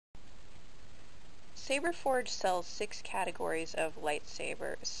Saberforge sells 6 categories of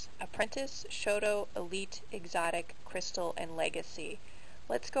lightsabers: Apprentice, Shoto, Elite, Exotic, Crystal, and Legacy.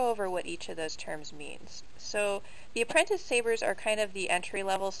 Let's go over what each of those terms means. So, the Apprentice sabers are kind of the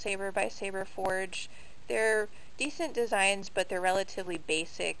entry-level saber by Saberforge. They're decent designs, but they're relatively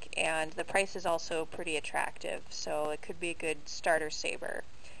basic, and the price is also pretty attractive, so it could be a good starter saber.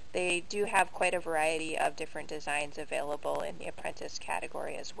 They do have quite a variety of different designs available in the Apprentice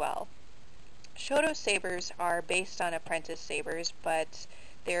category as well. Shoto sabers are based on Apprentice sabers, but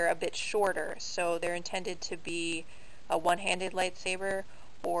they're a bit shorter, so they're intended to be a one-handed lightsaber,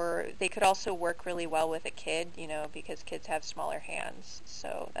 or they could also work really well with a kid, because kids have smaller hands.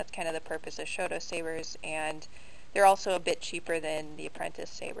 So that's kind of the purpose of Shoto sabers, and they're also a bit cheaper than the Apprentice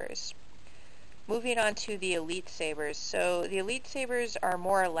sabers. Moving on to the Elite sabers. So the Elite sabers are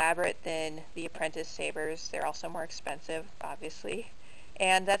more elaborate than the Apprentice sabers. They're also more expensive, obviously.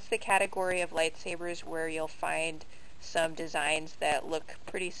 And that's the category of lightsabers where you'll find some designs that look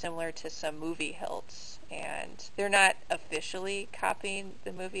pretty similar to some movie hilts. And they're not officially copying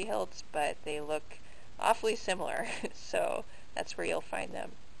the movie hilts, but they look awfully similar. So that's where you'll find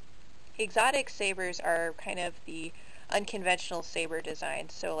them. Exotic sabers are kind of the unconventional saber design.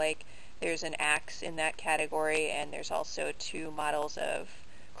 So like there's an axe in that category, and there's also 2 models of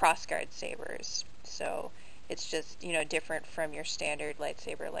crossguard sabers. So it's just, different from your standard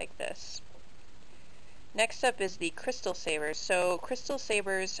lightsaber like this. Next up is the crystal sabers. So crystal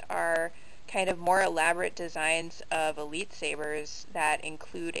sabers are kind of more elaborate designs of elite sabers that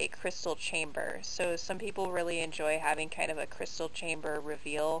include a crystal chamber. So some people really enjoy having kind of a crystal chamber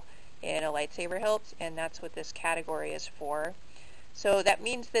reveal in a lightsaber hilt, and that's what this category is for. So that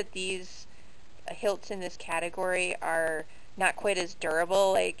means that these hilts in this category are not quite as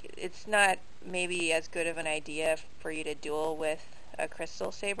durable. Like, it's not maybe as good of an idea for you to duel with a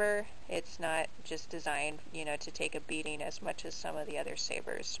crystal saber. It's not just designed, to take a beating as much as some of the other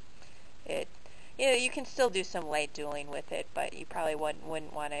sabers. You can still do some light dueling with it, but you probably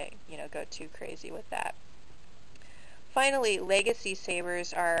wouldn't want to, go too crazy with that. Finally, legacy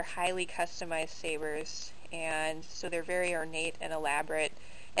sabers are highly customized sabers, and so they're very ornate and elaborate.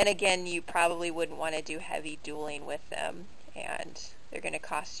 And again, you probably wouldn't want to do heavy dueling with them, and they're going to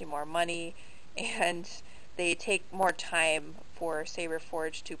cost you more money, and they take more time for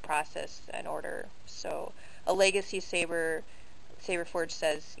Saberforge to process an order. So a legacy saber, Saberforge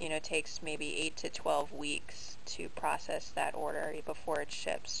says, takes maybe 8 to 12 weeks to process that order before it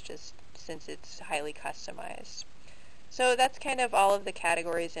ships, just since it's highly customized. So that's kind of all of the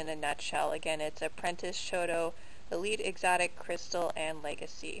categories in a nutshell. Again, it's Apprentice, Shoto, Elite, Exotic, Crystal, and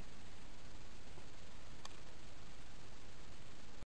Legacy.